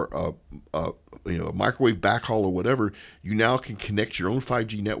or a microwave backhaul or whatever. You now can connect your own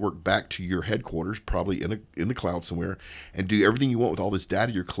 5G network back to your headquarters, probably in the cloud somewhere, and do everything you want with all this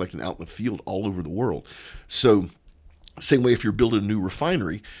data you're collecting out in the field all over the world. So same way if you're building a new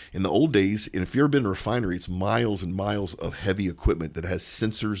refinery. In the old days, and if you've ever been in a refinery, it's miles and miles of heavy equipment that has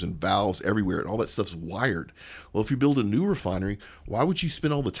sensors and valves everywhere, and all that stuff's wired. Well, if you build a new refinery, why would you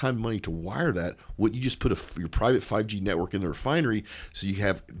spend all the time and money to wire that? Wouldn't you just put your private 5G network in the refinery so you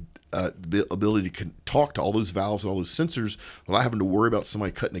have the ability to talk to all those valves and all those sensors without having to worry about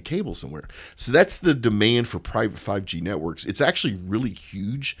somebody cutting a cable somewhere? So that's the demand for private 5G networks. It's actually really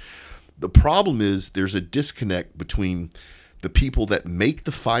huge. The problem is there's a disconnect between the people that make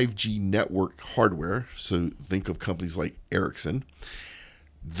the 5G network hardware, so think of companies like Ericsson,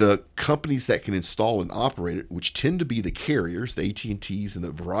 the companies that can install and operate it, which tend to be the carriers, the AT&Ts and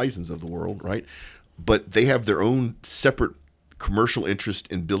the Verizons of the world, right? But they have their own separate commercial interest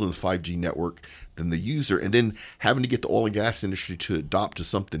in building the 5G network than the user, and then having to get the oil and gas industry to adopt to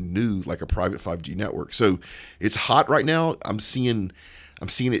something new like a private 5G network. So it's hot right now. I'm seeing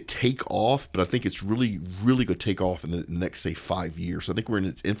it take off, but I think it's really, really going to take off in the next, say, 5 years. So I think we're in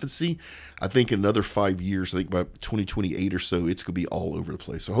its infancy. I think in another 5 years, I think by 2028 or so, it's going to be all over the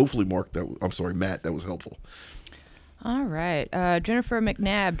place. So hopefully, Matt, that was helpful. All right. Jennifer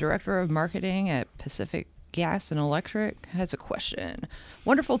McNabb, Director of Marketing at Pacific Gas and Electric, has a question.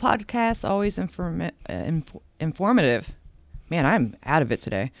 Wonderful podcast, always informative. Man, I'm out of it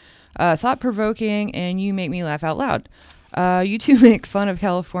today. Thought-provoking, and you make me laugh out loud. You two make fun of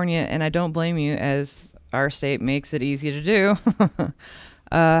California, and I don't blame you, as our state makes it easy to do.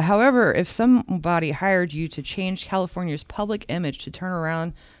 However, if somebody hired you to change California's public image to turn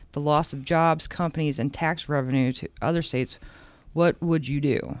around the loss of jobs, companies, and tax revenue to other states, what would you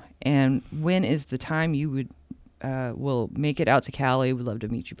do? And when is the time you will make it out to Cali? We'd love to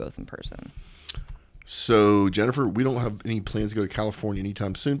meet you both in person. So, Jennifer, we don't have any plans to go to California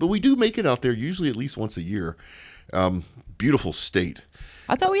anytime soon, but we do make it out there usually at least once a year. Beautiful state.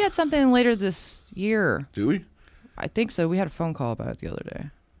 I thought we had something later this year. Do we? I think so. We had a phone call about it the other day.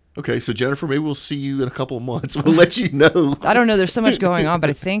 Okay, so Jennifer, maybe we'll see you in a couple of months. We'll let you know. I don't know. There's so much going on, but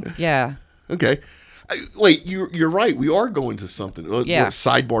I think, yeah. Okay. Wait, you're right. We are going to something. Yeah.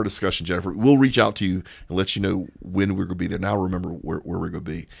 Sidebar discussion, Jennifer. We'll reach out to you and let you know when we're going to be there. Now remember where we're going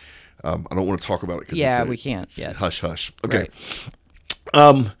to be. I don't want to talk about it because we can't. Yeah. Hush, hush. Okay.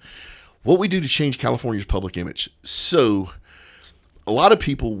 Right. What we do to change California's public image. So a lot of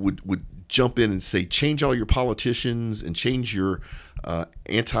people would jump in and say, change all your politicians and change your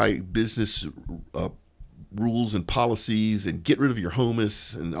anti-business rules and policies and get rid of your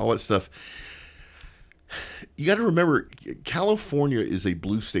homeless and all that stuff. You got to remember, California is a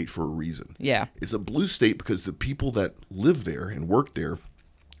blue state for a reason. Yeah. It's a blue state because the people that live there and work there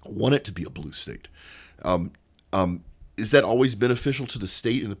want it to be a blue state. Is that always beneficial to the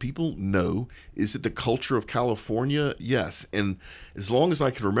state and the people? No. Is it the culture of California? Yes. And as long as I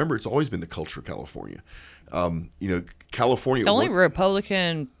can remember, it's always been the culture of California. California. The only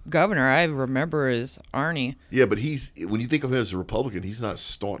Republican governor I remember is Arnie. Yeah, but when you think of him as a Republican, he's not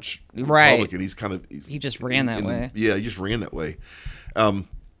staunch right. Republican. He's kind of he just ran that way. He just ran that way.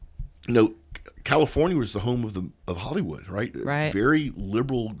 California was the home of Hollywood, right? Right. A very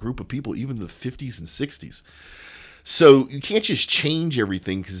liberal group of people, even in the 50s and 60s. So you can't just change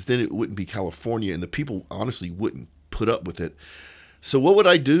everything because then it wouldn't be California, and the people honestly wouldn't put up with it. So what would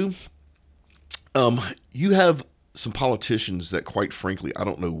I do? You have some politicians that, quite frankly, I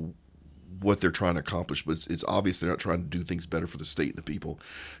don't know what they're trying to accomplish, but it's obvious they're not trying to do things better for the state and the people.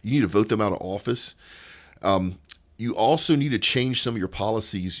 You need to vote them out of office. You also need to change some of your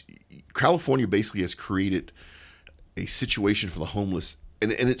policies. California basically has created a situation for the homeless.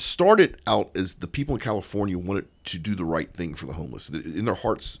 And it started out as the people in California wanted to do the right thing for the homeless. In their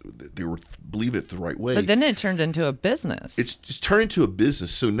hearts, they were believing it the right way. But then it turned into a business. It's turned into a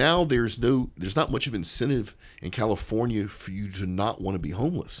business. So now there's not much of incentive in California for you to not want to be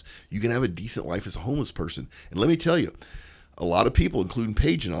homeless. You can have a decent life as a homeless person. And let me tell you, a lot of people, including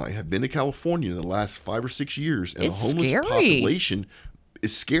Paige and I, have been to California in the last 5 or 6 years, and it's the homeless scary. population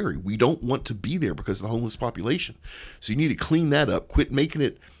is scary. We don't want to be there because of the homeless population. So you need to clean that up. Quit making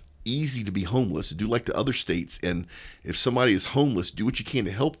it easy to be homeless. Do like the other states. And if somebody is homeless, do what you can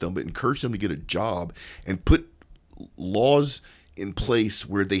to help them, but encourage them to get a job and put laws in place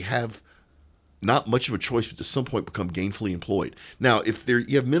where they have not much of a choice, but at some point become gainfully employed. Now, if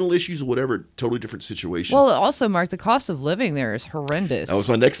you have mental issues or whatever, totally different situation. Well, also, Mark, the cost of living there is horrendous. That was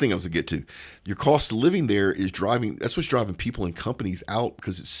my next thing I was going to get to. Your cost of living there that's what's driving people and companies out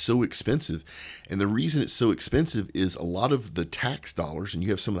because it's so expensive. And the reason it's so expensive is a lot of the tax dollars, and you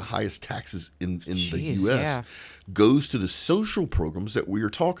have some of the highest taxes in the U.S., goes to the social programs that we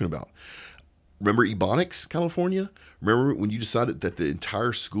are talking about. Remember Ebonics, California? Remember when you decided that the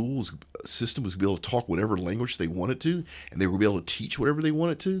entire school system was going to be able to talk whatever language they wanted to, and they were going to be able to teach whatever they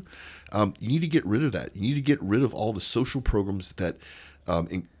wanted to? You need to get rid of that. You need to get rid of all the social programs that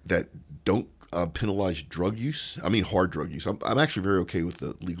don't penalize drug use. I mean, hard drug use. I'm actually very okay with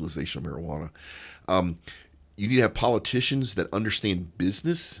the legalization of marijuana. You need to have politicians that understand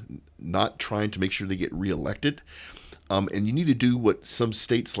business, not trying to make sure they get reelected. And you need to do what some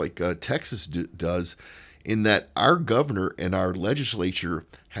states like Texas does, in that our governor and our legislature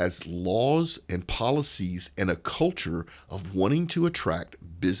has laws and policies and a culture of wanting to attract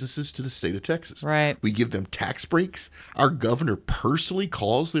businesses to the state of Texas. Right. We give them tax breaks. Our governor personally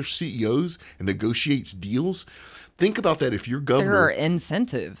calls their CEOs and negotiates deals. Think about that. If your governor, there are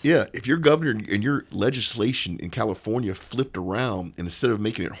incentives. Yeah, if your governor and your legislation in California flipped around, and instead of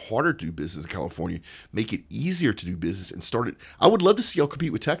making it harder to do business in California, make it easier to do business and start it. I would love to see y'all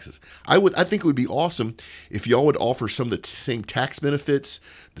compete with Texas. I think it would be awesome if y'all would offer some of the same tax benefits,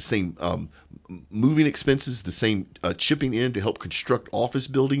 the same moving expenses, the same chipping in to help construct office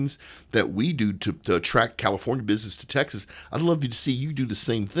buildings that we do to attract California business to Texas. I'd love to see you do the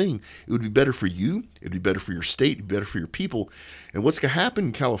same thing. It would be better for you. It'd be better for your state. It'd be better for your people. And what's going to happen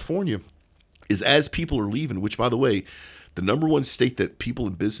in California is, as people are leaving, which, by the way, the number one state that people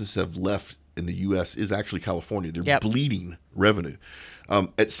in business have left in the U.S. is actually California. They're bleeding revenue.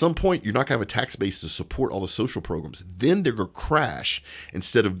 At some point, you're not going to have a tax base to support all the social programs. Then they're going to crash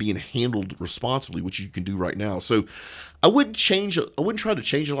instead of being handled responsibly, which you can do right now. So I wouldn't try to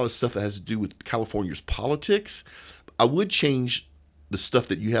change a lot of stuff that has to do with California's politics. I would change the stuff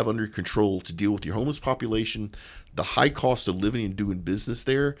that you have under control to deal with your homeless population, the high cost of living and doing business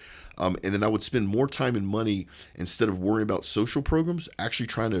there. And then I would spend more time and money instead of worrying about social programs, actually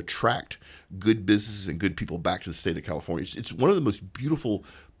trying to attract good businesses and good people back to the state of California. It's one of the most beautiful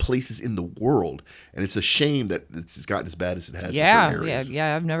places in the world. And it's a shame that it's gotten as bad as it has in certain areas.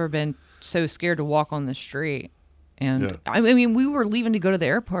 Yeah. I've never been so scared to walk on the street. And I mean, we were leaving to go to the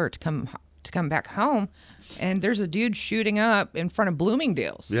airport to come back home, and there's a dude shooting up in front of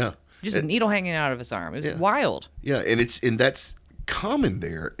Bloomingdale's. Yeah. Just a needle hanging out of his arm. It was wild. Yeah, and that's common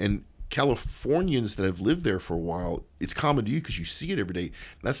there. And Californians that have lived there for a while, it's common to you because you see it every day.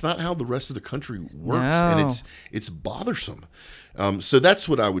 That's not how the rest of the country works, and it's bothersome. So that's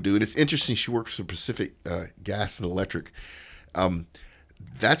what I would do. And it's interesting. She works for Pacific Gas and Electric.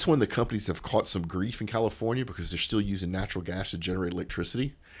 That's when the companies have caught some grief in California because they're still using natural gas to generate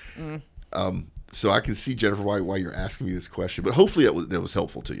electricity. So I can see, Jennifer, why you're asking me this question, but hopefully that was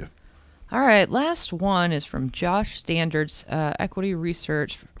helpful to you. All right, last one is from Josh Standards, equity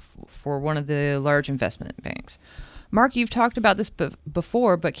research for one of the large investment banks. Mark, you've talked about this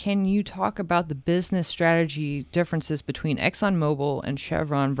before, but can you talk about the business strategy differences between ExxonMobil and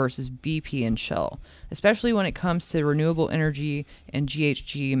Chevron versus BP and Shell, especially when it comes to renewable energy and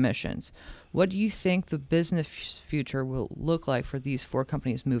GHG emissions? What do you think the business future will look like for these four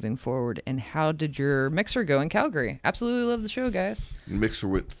companies moving forward? And how did your mixer go in Calgary? Absolutely love the show, guys. The mixer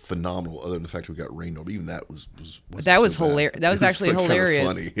went phenomenal, other than the fact we got rained on. Even that was hilarious. That was actually hilarious.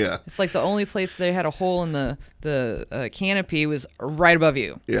 Kind of funny, yeah. It's like the only place they had a hole in the canopy was right above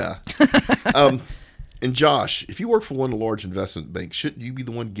you. Yeah. And Josh, if you work for one of the large investment banks, shouldn't you be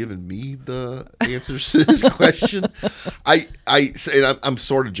the one giving me the answers to this question? I'm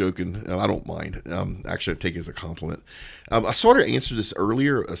sort of joking. I don't mind. Actually, I take it as a compliment. I sort of answered this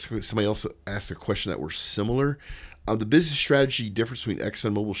earlier. Somebody else asked a question that were similar. The business strategy difference between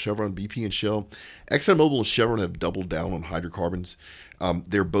ExxonMobil, Chevron, BP, and Shell. ExxonMobil and Chevron have doubled down on hydrocarbons.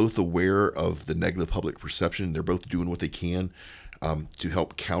 They're both aware of the negative public perception. They're both doing what they can to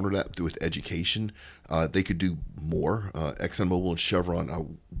help counter that with education. They could do more. ExxonMobil and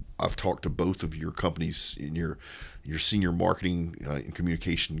Chevron, I've talked to both of your companies in your senior marketing and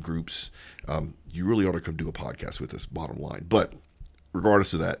communication groups. You really ought to come do a podcast with us, bottom line. But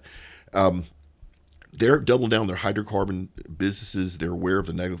regardless of that, they're doubling down their hydrocarbon businesses. They're aware of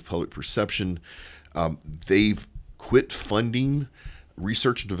the negative public perception. They've quit funding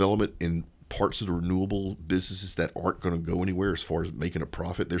research and development in parts of the renewable businesses that aren't going to go anywhere as far as making a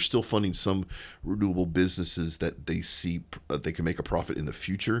profit. They're still funding some renewable businesses that they see they can make a profit in the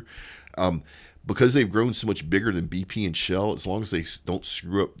future. Because they've grown so much bigger than BP and Shell, as long as they don't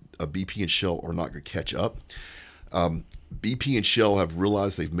screw up, BP and Shell are not going to catch up. BP and Shell have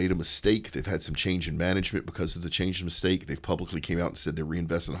realized they've made a mistake. They've had some change in management because of the change in mistake. They've publicly came out and said they're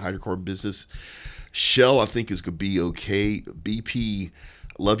reinvesting in the hydrocarbon business. Shell, I think, is going to be okay. BP,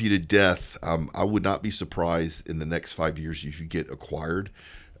 love you to death. I would not be surprised in the next 5 years if you get acquired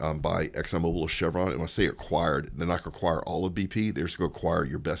by ExxonMobil or Chevron. And when I say acquired, they're not going to acquire all of BP. They're just going to acquire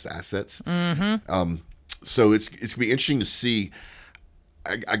your best assets. Mm-hmm. So it's going to be interesting to see.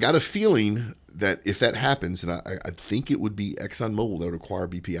 I got a feeling that if that happens, and I think it would be ExxonMobil that would acquire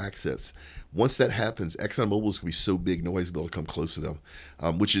BP assets. Once that happens, ExxonMobil is going to be so big, nobody's going to be able to come close to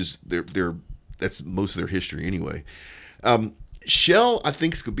them, which is that's most of their history anyway. Shell, I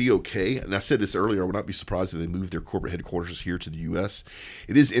think, is going to be okay. And I said this earlier, I would not be surprised if they move their corporate headquarters here to the U.S.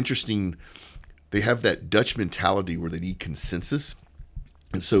 It is interesting. They have that Dutch mentality where they need consensus.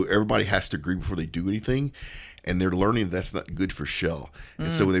 And so everybody has to agree before they do anything. And they're learning that's not good for Shell.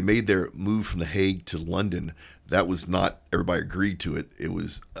 And so when they made their move from The Hague to London, that was not everybody agreed to it. It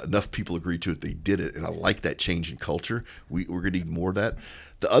was enough people agreed to it. They did it. And I like that change in culture. We're going to need more of that.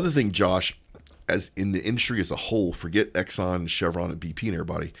 The other thing, Josh, as in the industry as a whole, forget Exxon, Chevron, and BP and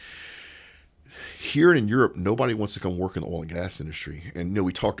everybody. Here in Europe, nobody wants to come work in the oil and gas industry. And,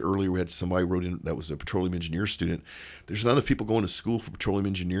 we talked earlier, we had somebody wrote in that was a petroleum engineer student. There's not enough people going to school for petroleum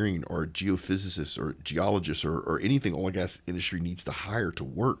engineering or geophysicists or geologists or anything oil and gas industry needs to hire to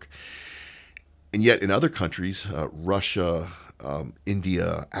work. And yet in other countries, Russia,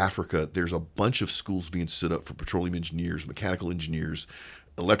 India, Africa, there's a bunch of schools being stood up for petroleum engineers, mechanical engineers,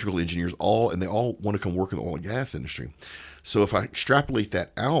 electrical engineers, and they all want to come work in the oil and gas industry. So if I extrapolate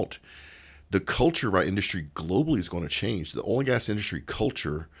that out, the culture of our industry globally is going to change. The oil and gas industry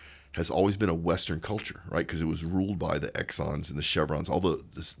culture has always been a Western culture, right? Because it was ruled by the Exxons and the Chevrons, all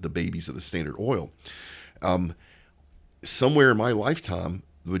the babies of the Standard Oil. Somewhere in my lifetime,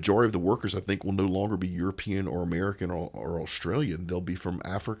 the majority of the workers, I think, will no longer be European or American or Australian. They'll be from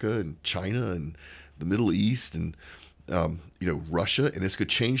Africa and China and the Middle East and Russia, and this could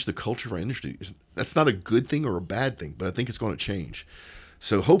change the culture of our industry. That's not a good thing or a bad thing, but I think it's going to change.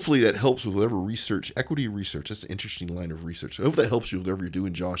 So hopefully that helps with whatever research, equity research. That's an interesting line of research. So hopefully that helps you with whatever you're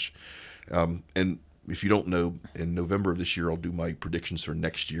doing, Josh. And if you don't know, in November of this year, I'll do my predictions for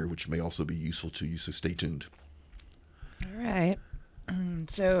next year, which may also be useful to you. So stay tuned. All right.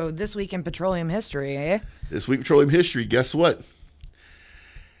 So this week in petroleum history, eh? This week in petroleum history, guess what?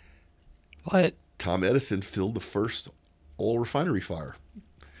 What? Tom Edison filled the first oil refinery fire.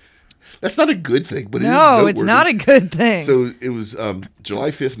 That's not a good thing, but no, it's not a good thing. So it was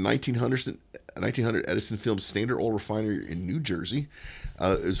July 5th, 1900, Edison filmed Standard Oil Refinery in New Jersey.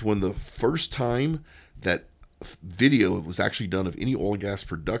 It was when the first time that video was actually done of any oil and gas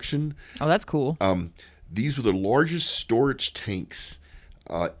production. Oh, that's cool. These were the largest storage tanks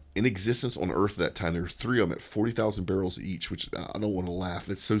in existence on Earth at that time. There were 3 of them at 40,000 barrels each, which I don't want to laugh.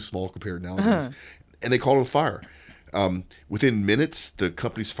 That's so small compared nowadays. Uh-huh. And they called it a fire. Within minutes, the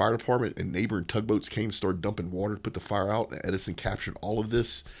company's fire department and neighboring tugboats came and started dumping water to put the fire out. And Edison captured all of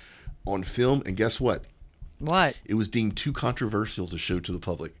this on film. And guess what? What? It was deemed too controversial to show to the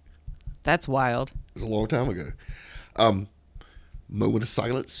public. That's wild. It was a long time ago. Moment of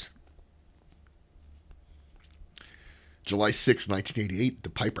silence. July 6, 1988, the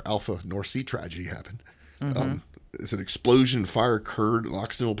Piper Alpha North Sea tragedy happened. Mm-hmm. It's an explosion. Fire occurred on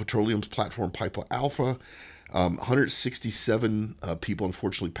Occidental Petroleum's platform Piper Alpha. 167 people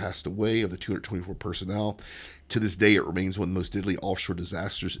unfortunately passed away of the 224 personnel. To this day, it remains one of the most deadly offshore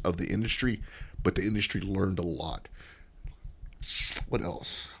disasters of the industry, but the industry learned a lot. What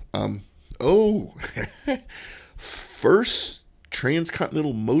else? First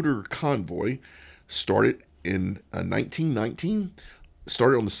transcontinental motor convoy started in 1919,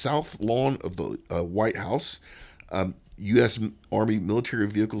 started on the south lawn of the White House. U.S. Army military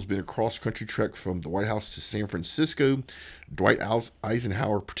vehicles been a cross-country trek from the White House to San Francisco. Dwight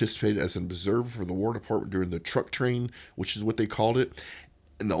Eisenhower participated as an observer for the War Department during the truck train, which is what they called it.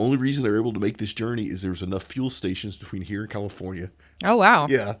 And the only reason they were able to make this journey is there was enough fuel stations between here and California. Oh, wow.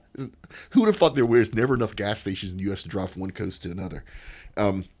 Yeah. Who would have thought there was never enough gas stations in the U.S. to drive from one coast to another?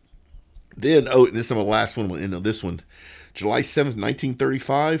 And this is the last one. We'll end on this one. July 7th,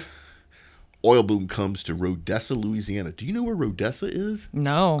 1935. Oil boom comes to Rodessa, Louisiana. Do you know where Rodessa is?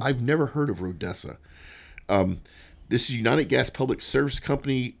 No. I've never heard of Rodessa. This is United Gas Public Service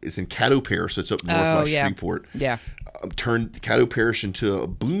Company. It's in Caddo Parish, so it's up north by Shreveport. Yeah. Turned Caddo Parish into a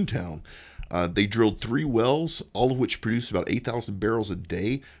boom town. They drilled 3 wells, all of which produced about 8,000 barrels a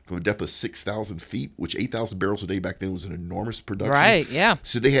day from a depth of 6,000 feet, which 8,000 barrels a day back then was an enormous production. Right, yeah.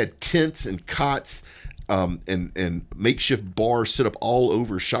 So they had tents and cots and makeshift bars set up all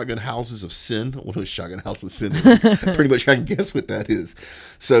over shotgun houses of sin. What is shotgun house of sin? Pretty much I can guess what that is.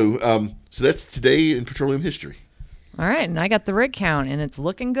 So that's today in petroleum history. All right, and I got the rig count, and it's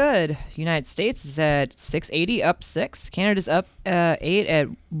looking good. United States is at 680, up 6. Canada's up 8 at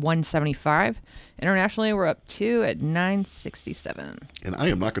 175. Internationally, we're up 2 at 967. And I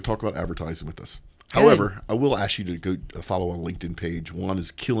am not going to talk about advertising with us. Good. However, I will ask you to go follow our LinkedIn page. Juan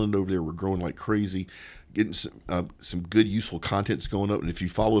is killing it over there. We're growing like crazy, getting some good, useful content's going up. And if you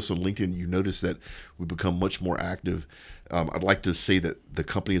follow us on LinkedIn, you notice that we've become much more active. I'd like to say that the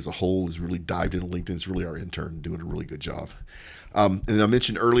company as a whole has really dived into LinkedIn. It's really our intern doing a really good job. And I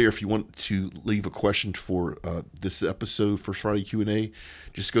mentioned earlier, if you want to leave a question for this episode, First Friday Q&A,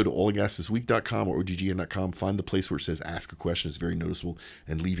 just go to oilandgasthisweek.com or oggn.com. Find the place where it says ask a question. It's very noticeable,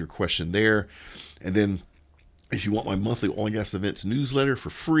 and leave your question there. And then if you want my monthly oil and gas events newsletter for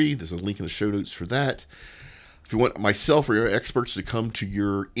free, there's a link in the show notes for that. If you want myself or your experts to come to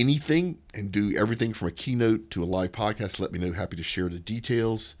your anything and do everything from a keynote to a live podcast, let me know. Happy to share the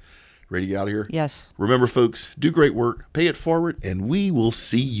details. Ready to get out of here? Yes. Remember, folks, do great work, pay it forward, and we will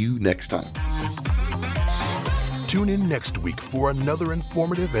see you next time. Tune in next week for another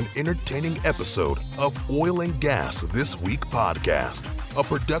informative and entertaining episode of Oil and Gas This Week podcast, a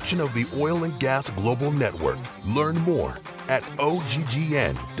production of the Oil and Gas Global Network. Learn more at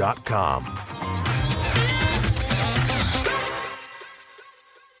oggn.com.